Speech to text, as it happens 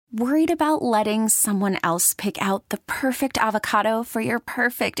Worried about letting someone else pick out the perfect avocado for your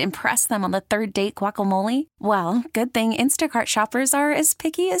perfect impress them on the third date guacamole? Well, good thing Instacart shoppers are as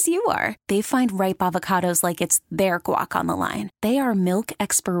picky as you are. They find ripe avocados like it's their guac on the line. They are milk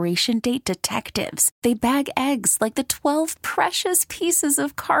expiration date detectives. They bag eggs like the 12 precious pieces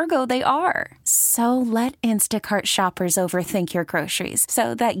of cargo they are. So let Instacart shoppers overthink your groceries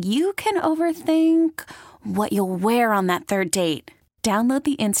so that you can overthink what you'll wear on that third date. Download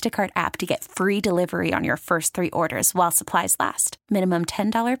the Instacart app to get free delivery on your first 3 orders while supplies last. Minimum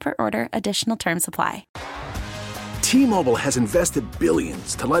 $10 per order. Additional terms apply. T-Mobile has invested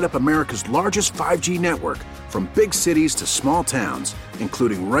billions to light up America's largest 5G network, from big cities to small towns,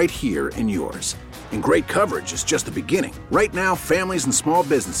 including right here in yours. And great coverage is just the beginning. Right now, families and small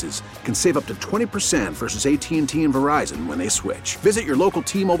businesses can save up to 20% versus AT&T and Verizon when they switch. Visit your local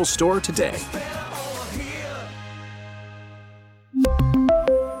T-Mobile store today.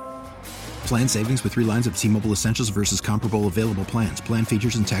 Plan savings with 3 lines of T-Mobile Essentials versus comparable available plans. Plan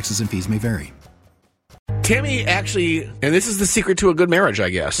features and taxes and fees may vary. Tammy actually, and this is the secret to a good marriage, I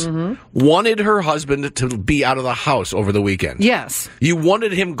guess, wanted her husband to be out of the house over the weekend. Yes. You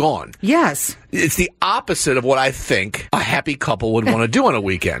wanted him gone. Yes. It's the opposite of what I think a happy couple would want to do on a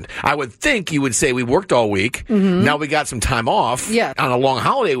weekend. I would think you would say, we worked all week. Now we got some time off on a long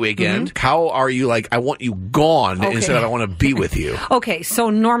holiday weekend. How are you like, I want you gone instead of I want to be with you? Okay, so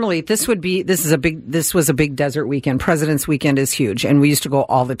normally this was a big desert weekend. President's Weekend is huge, and we used to go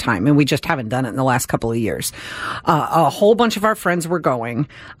all the time, and we just haven't done it in the last couple of years. A whole bunch of our friends were going.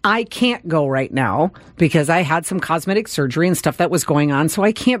 I can't go right now because I had some cosmetic surgery and stuff that was going on, so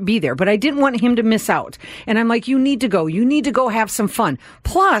I can't be there. But I didn't want him to miss out. And I'm like, you need to go. You need to go have some fun.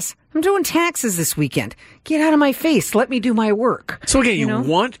 Plus, I'm doing taxes this weekend. Get out of my face. Let me do my work. So again, you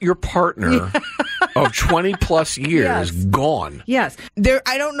want your partner of 20 plus years gone. Yes.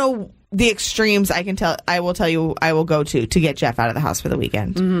 I don't know the extremes. I will tell you I will go to get Jeff out of the house for the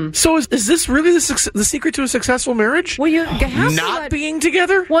weekend. So is this really the secret to a successful marriage? Well, you have not being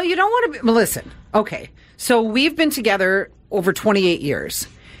together? Well, you don't want to be. Listen, okay. So we've been together over 28 years.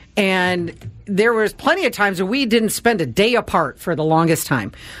 And there was plenty of times where we didn't spend a day apart for the longest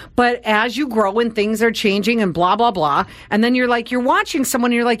time. But as you grow and things are changing and blah, blah, blah, and then you're watching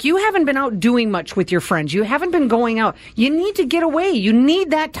someone and you're like, you haven't been out doing much with your friends. You haven't been going out. You need to get away. You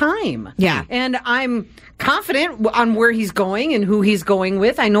need that time. Yeah. And I'm confident on where he's going and who he's going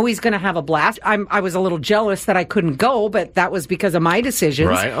with. I know he's going to have a blast. I was a little jealous that I couldn't go, but that was because of my decisions.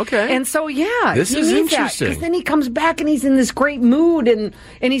 Right, okay. And so, yeah. This is interesting. Because then he comes back and he's in this great mood and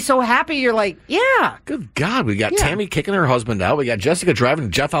he's so happy. You're like, yeah. Good God. We got Tammy kicking her husband out. We got Jessica driving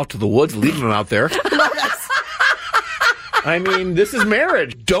Jeff out to the woods, leaving him out there. I mean, this is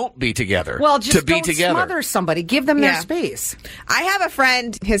marriage. Don't be together. Well, just to be don't together. Smother somebody. Give them their space. I have a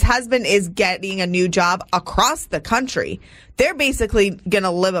friend, his husband is getting a new job across the country. They're basically going to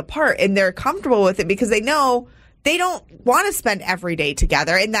live apart, and they're comfortable with it because they know they don't want to spend every day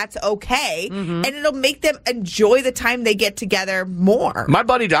together, and that's okay. And it'll make them enjoy the time they get together more. My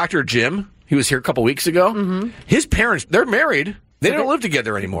buddy, Dr. Jim, he was here a couple weeks ago. His parents, they're married. They don't live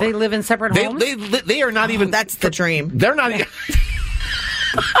together anymore. They live in separate homes? They are not even... That's the dream. They're not even...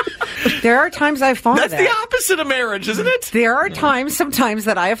 There are times I've thought of that. That's the opposite of marriage, isn't it? There are sometimes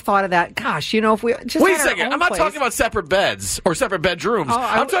that I have thought of that. Gosh, if we just Wait a had our second. own I'm not place. talking about separate beds or separate bedrooms.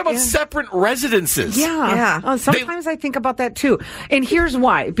 I'm talking about separate residences. Yeah. Sometimes I think about that, too. And here's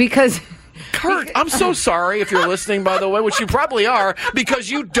why. Because... Kurt, I'm so sorry if you're listening, by the way, which you probably are, because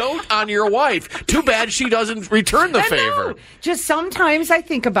you dote on your wife. Too bad she doesn't return the favor. Just sometimes I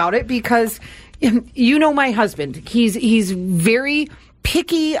think about it because, you know, my husband, he's very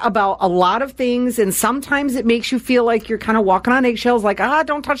picky about a lot of things, and sometimes it makes you feel like you're kind of walking on eggshells, like,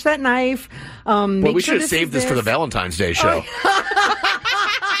 don't touch that knife. Well, we should have saved this for the Valentine's Day show.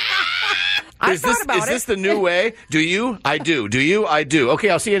 Is this the new way? Do you? I do. Do you? I do. Okay,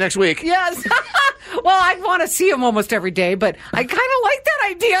 I'll see you next week. Yes. Well, I want to see him almost every day, but I kind of like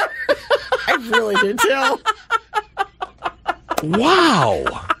that idea. I really did too.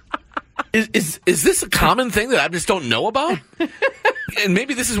 Wow. Is this a common thing that I just don't know about? And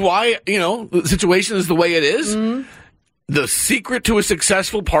maybe this is why, the situation is the way it is. The secret to a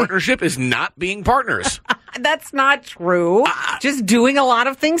successful partnership is not being partners. That's not true. Just doing a lot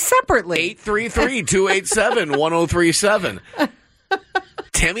of things separately. 833-287-1037.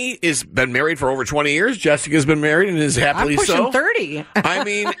 Tammy has been married for over 20 years. Jessica's been married and is happily so. I'm pushing 30. I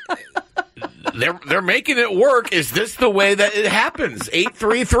mean, they're making it work. Is this the way that it happens?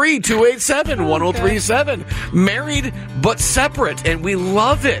 833-287-1037. Married but separate, and we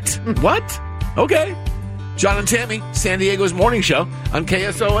love it. What? Okay. John and Tammy, San Diego's morning show on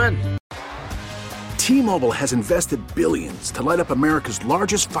KSON. T-Mobile has invested billions to light up America's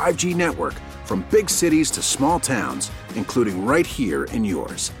largest 5G network, from big cities to small towns, including right here in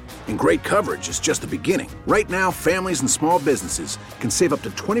yours. And great coverage is just the beginning. Right now, families and small businesses can save up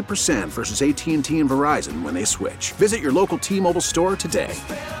to 20% versus AT&T and Verizon when they switch. Visit your local T-Mobile store today.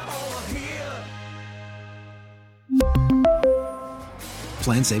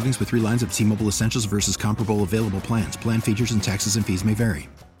 Plan savings with 3 lines of T-Mobile Essentials versus comparable available plans. Plan features and taxes and fees may vary.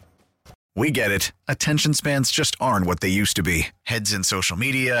 We get it. Attention spans just aren't what they used to be. Heads in social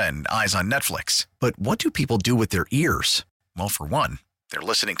media and eyes on Netflix. But what do people do with their ears? Well, for one, they're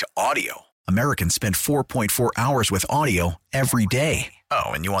listening to audio. Americans spend 4.4 hours with audio every day. Oh,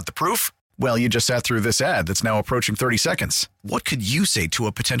 and you want the proof? Well, you just sat through this ad that's now approaching 30 seconds. What could you say to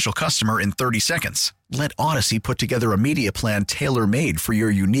a potential customer in 30 seconds? Let Odyssey put together a media plan tailor-made for your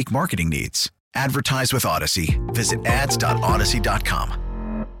unique marketing needs. Advertise with Odyssey. Visit ads.odyssey.com.